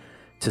cry,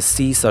 to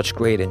see such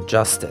great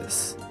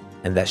injustice,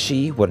 and that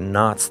she would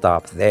not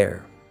stop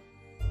there.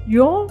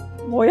 Yo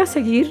voy a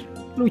seguir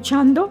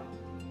luchando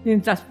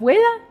mientras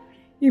pueda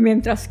y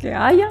mientras que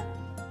haya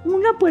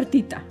una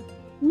puertita,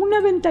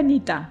 una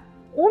ventanita,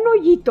 un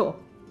hoyito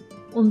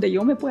donde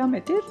yo me pueda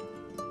meter,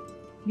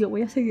 yo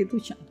voy a seguir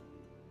luchando.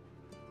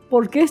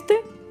 Porque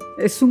este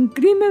es un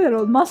crimen de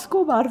los más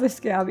cobardes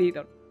que ha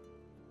habido.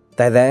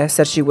 Taide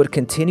said she would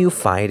continue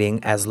fighting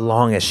as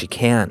long as she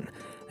can,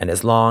 and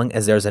as long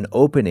as there's an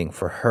opening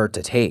for her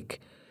to take.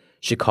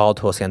 She called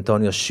Jose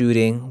Antonio's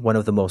shooting one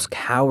of the most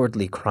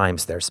cowardly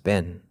crimes there's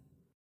been.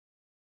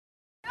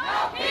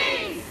 No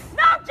peace!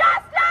 No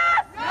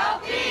justice! No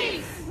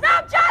peace!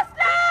 No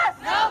justice!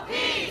 No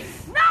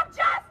peace! No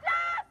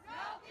justice!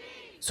 No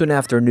peace! Soon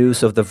after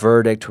news of the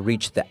verdict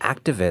reached the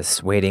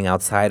activists waiting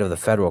outside of the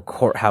federal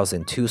courthouse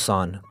in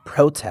Tucson,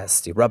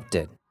 protests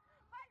erupted.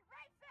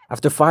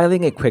 After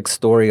filing a quick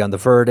story on the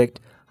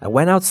verdict, I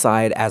went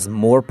outside as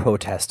more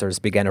protesters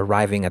began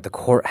arriving at the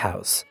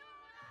courthouse.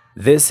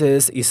 This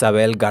is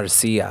Isabel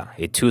Garcia,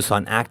 a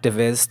Tucson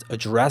activist,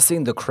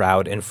 addressing the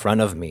crowd in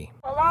front of me.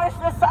 Well, our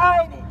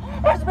society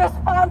is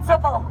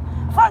responsible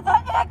for the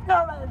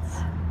ignorance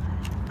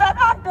that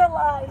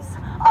underlies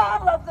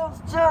all of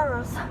those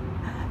jurors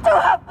to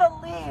have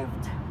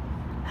believed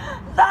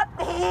that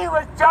he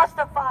was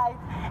justified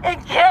in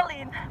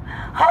killing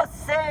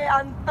Jose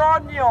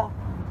Antonio,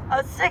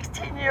 a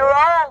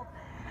 16-year-old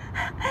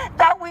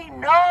that we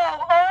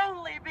know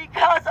only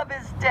because of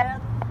his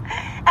death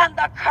and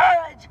the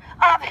courage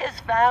of his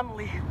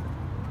family.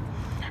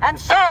 And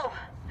so,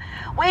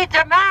 we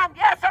demand,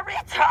 yes, a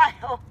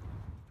retrial.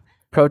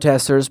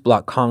 Protesters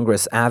blocked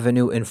Congress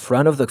Avenue in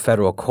front of the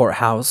federal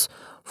courthouse,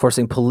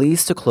 forcing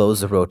police to close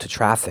the road to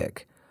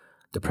traffic.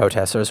 The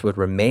protesters would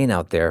remain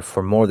out there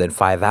for more than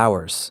 5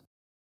 hours.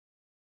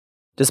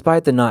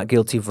 Despite the not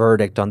guilty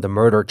verdict on the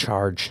murder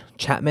charge,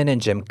 Chapman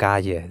and Jim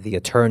Calle, the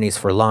attorneys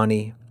for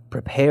Lonnie,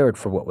 prepared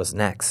for what was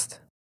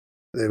next.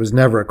 There was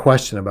never a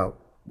question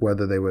about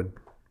whether they would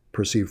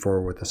proceed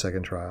forward with the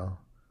second trial.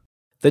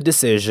 The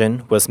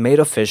decision was made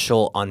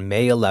official on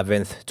May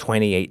 11th,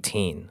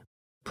 2018.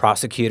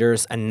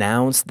 Prosecutors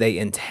announced they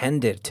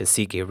intended to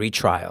seek a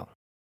retrial.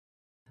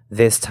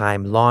 This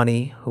time,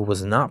 Lonnie, who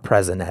was not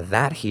present at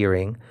that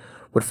hearing,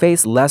 would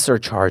face lesser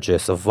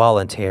charges of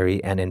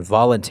voluntary and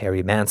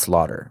involuntary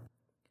manslaughter.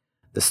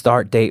 The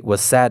start date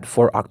was set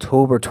for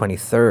October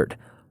 23rd,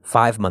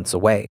 5 months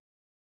away.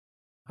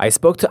 I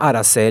spoke to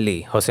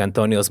Araceli, Jose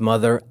Antonio's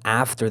mother,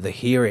 after the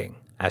hearing,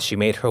 as she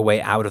made her way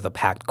out of the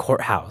packed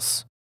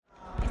courthouse.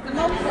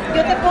 No,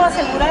 yo te puedo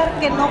asegurar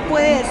que no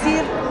puede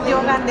decir yo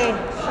gané,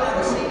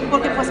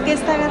 porque pues ¿qué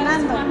está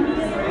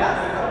ganando?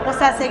 O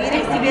sea, seguir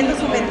exhibiendo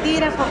su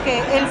mentira porque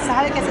él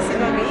sabe que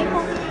asesinó a mi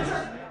hijo.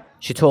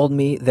 She told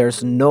me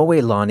there's no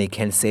way Lonnie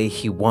can say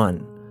he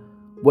won.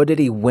 What did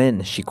he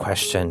win? She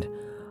questioned.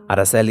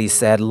 Araceli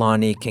said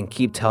Lonnie can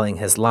keep telling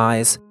his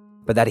lies,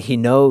 but that he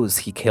knows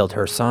he killed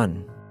her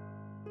son.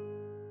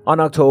 On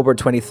October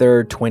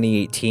 23,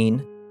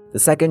 2018, the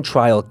second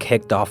trial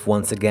kicked off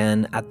once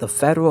again at the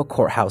federal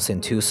courthouse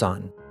in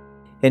Tucson.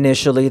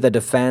 Initially, the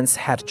defense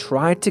had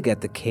tried to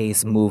get the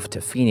case moved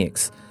to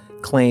Phoenix,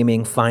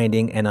 claiming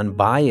finding an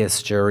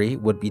unbiased jury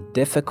would be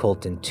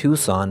difficult in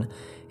Tucson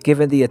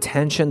given the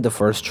attention the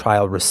first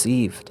trial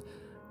received,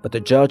 but the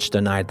judge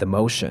denied the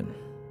motion.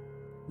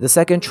 The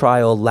second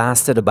trial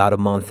lasted about a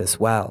month as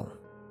well.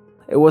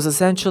 It was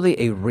essentially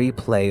a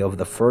replay of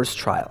the first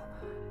trial.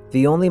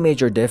 The only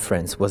major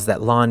difference was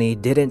that Lonnie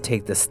didn't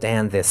take the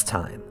stand this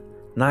time.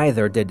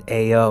 Neither did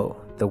A.O.,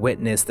 the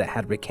witness that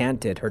had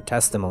recanted her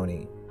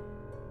testimony.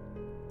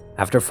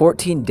 After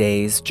 14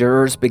 days,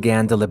 jurors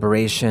began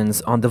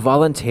deliberations on the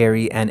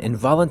voluntary and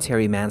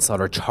involuntary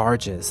manslaughter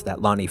charges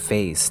that Lonnie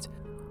faced.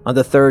 On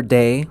the third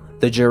day,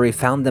 the jury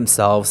found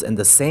themselves in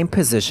the same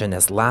position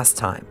as last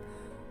time.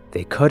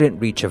 They couldn't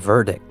reach a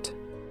verdict.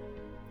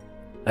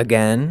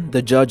 Again,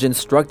 the judge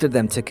instructed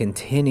them to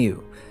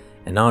continue,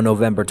 and on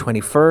November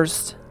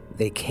 21st,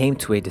 they came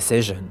to a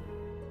decision.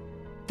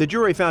 The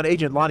jury found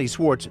Agent Lonnie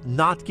Swartz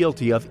not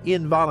guilty of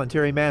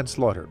involuntary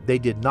manslaughter. They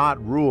did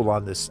not rule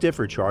on the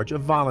stiffer charge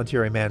of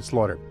voluntary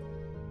manslaughter.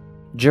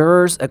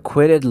 Jurors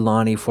acquitted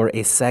Lonnie for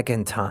a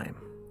second time.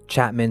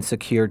 Chapman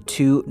secured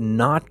 2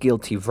 not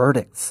guilty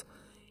verdicts.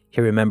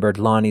 He remembered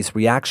Lonnie's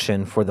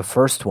reaction for the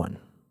first one.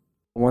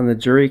 When the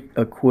jury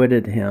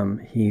acquitted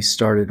him, he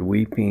started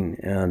weeping,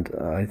 and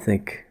I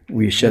think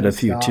we shed a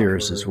few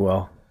tears as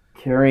well.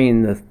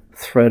 Carrying the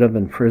threat of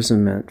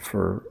imprisonment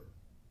for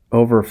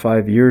over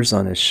 5 years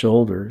on his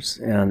shoulders,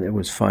 and it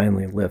was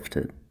finally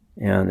lifted.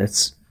 And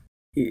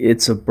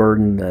it's a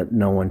burden that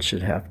no one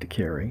should have to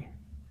carry.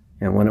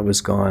 And when it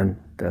was gone,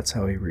 that's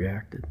how he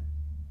reacted,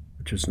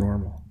 which is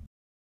normal.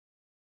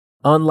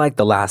 Unlike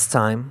the last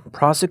time,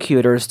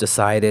 prosecutors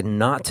decided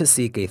not to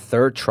seek a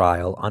third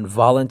trial on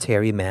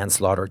voluntary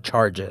manslaughter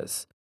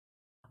charges.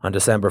 On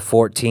December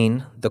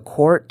 14, the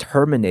court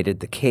terminated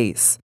the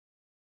case.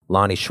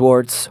 Lonnie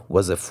Swartz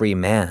was a free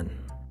man.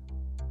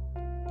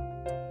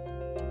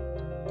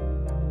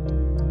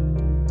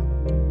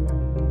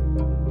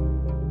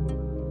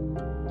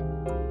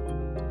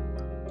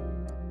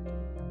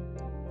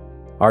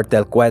 Art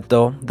Del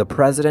Cueto, the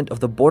president of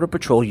the Border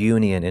Patrol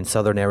Union in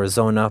southern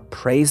Arizona,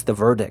 praised the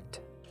verdict.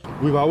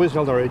 We've always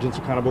held our agents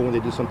accountable when they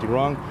do something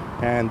wrong,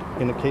 and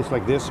in a case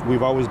like this,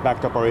 we've always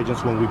backed up our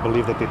agents when we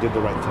believe that they did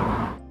the right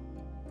thing.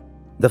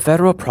 The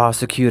federal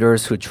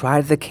prosecutors who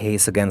tried the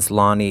case against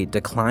Lonnie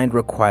declined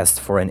requests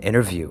for an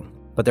interview,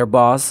 but their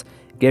boss,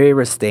 Gary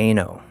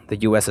Ristaino, the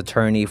U.S.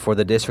 Attorney for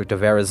the District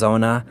of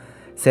Arizona,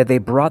 said they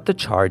brought the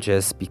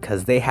charges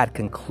because they had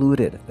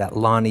concluded that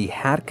Lonnie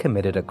had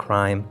committed a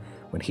crime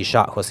when he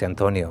shot Jose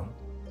Antonio.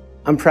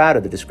 I'm proud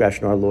of the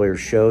discretion our lawyers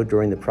showed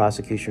during the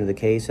prosecution of the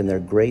case and their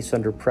grace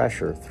under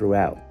pressure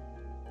throughout.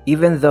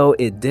 Even though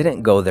it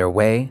didn't go their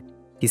way,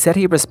 He said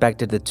he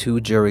respected the two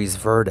juries'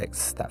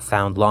 verdicts that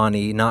found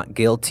Lonnie not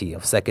guilty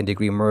of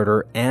second-degree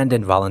murder and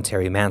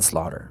involuntary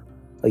manslaughter.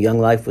 A young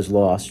life was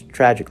lost,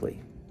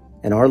 tragically,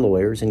 and our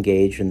lawyers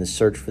engaged in the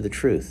search for the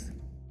truth.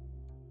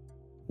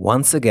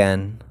 Once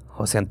again,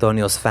 Jose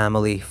Antonio's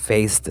family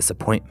faced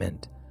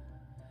disappointment.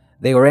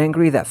 They were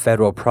angry that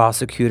federal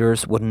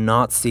prosecutors would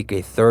not seek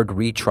a third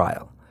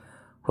retrial.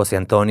 Jose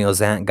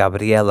Antonio's aunt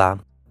Gabriela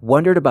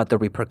wondered about the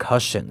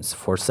repercussions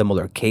for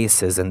similar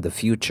cases in the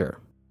future.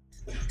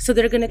 So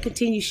they're going to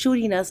continue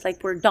shooting us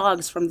like we're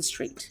dogs from the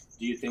street.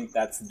 Do you think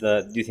that's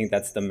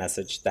the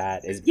message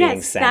that is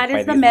being sent? Yes, that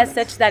is the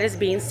message that is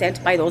being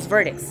sent by those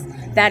verdicts.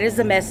 That is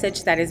the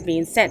message that is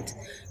being sent.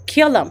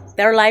 Kill them.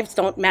 Their lives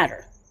don't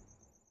matter.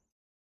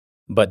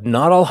 But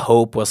not all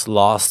hope was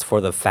lost for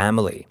the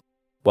family.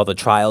 While the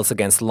trials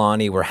against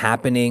Lonnie were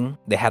happening,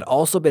 they had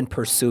also been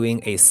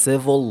pursuing a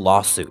civil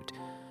lawsuit.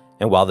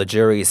 And while the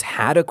juries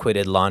had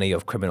acquitted Lonnie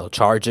of criminal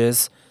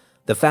charges,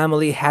 the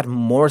family had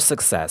more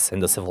success in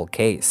the civil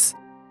case.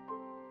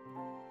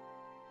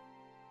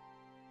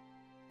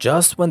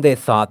 Just when they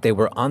thought they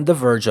were on the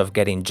verge of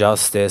getting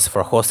justice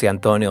for Jose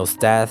Antonio's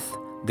death,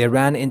 they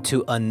ran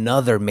into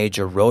another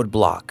major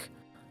roadblock.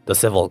 The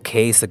civil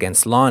case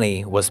against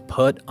Lonnie was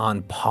put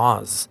on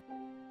pause.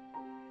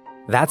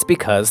 That's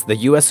because the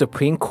U.S.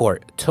 Supreme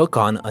Court took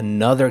on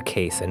another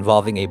case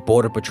involving a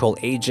Border Patrol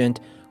agent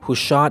who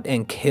shot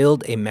and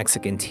killed a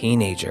Mexican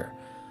teenager.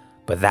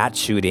 But that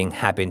shooting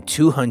happened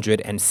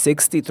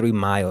 263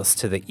 miles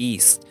to the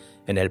east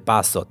in El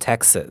Paso,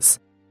 Texas.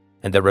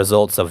 And the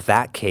results of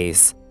that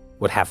case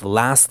would have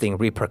lasting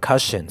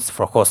repercussions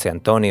for Jose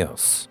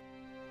Antonio's.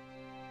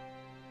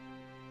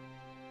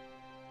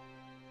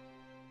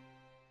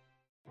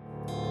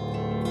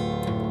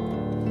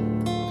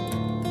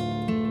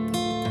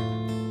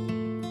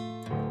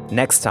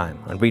 Next time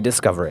on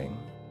Rediscovering.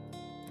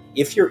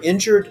 If you're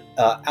injured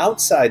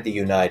outside the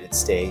United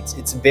States,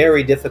 it's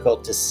very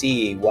difficult to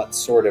see what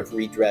sort of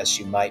redress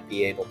you might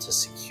be able to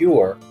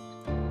secure.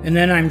 And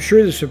then I'm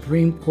sure the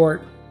Supreme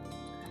Court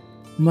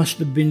must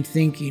have been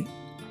thinking,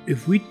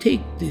 if we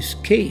take this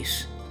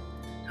case,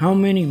 how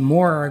many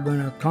more are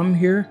going to come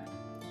here?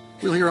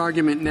 We'll hear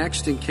argument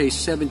next in case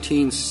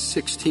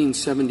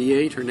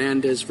 17-1678,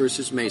 Hernandez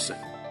versus Mesa.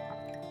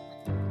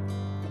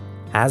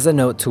 As a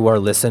note to our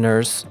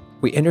listeners,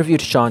 we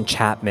interviewed Sean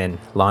Chapman,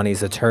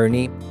 Lonnie's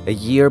attorney, a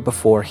year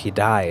before he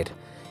died.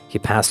 He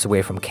passed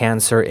away from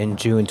cancer in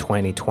June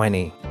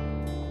 2020.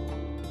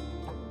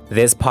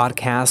 This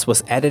podcast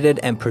was edited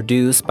and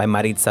produced by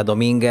Maritza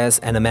Dominguez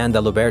and Amanda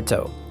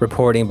Luberto,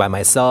 reporting by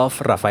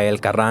myself, Rafael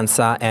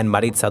Carranza, and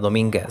Maritza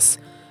Dominguez.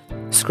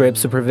 Script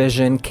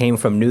supervision came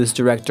from news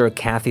director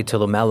Kathy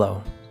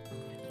Tulumello.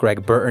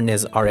 Greg Burton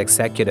is our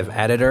executive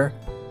editor.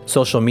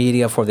 Social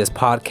media for this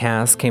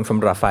podcast came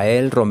from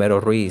Rafael Romero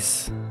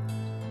Ruiz.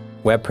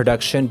 Web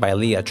production by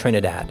Leah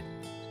Trinidad.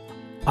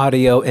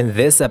 Audio in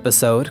this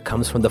episode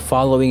comes from the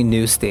following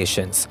news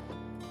stations: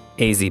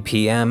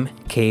 AZPM,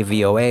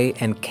 KVOA,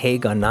 and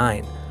KGUN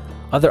 9.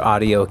 Other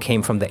audio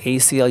came from the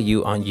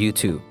ACLU on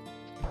YouTube.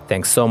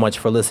 Thanks so much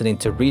for listening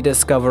to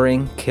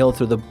Rediscovering Kill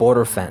Through the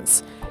Border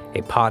Fence,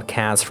 a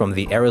podcast from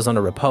the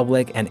Arizona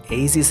Republic and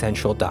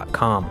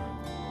azcentral.com.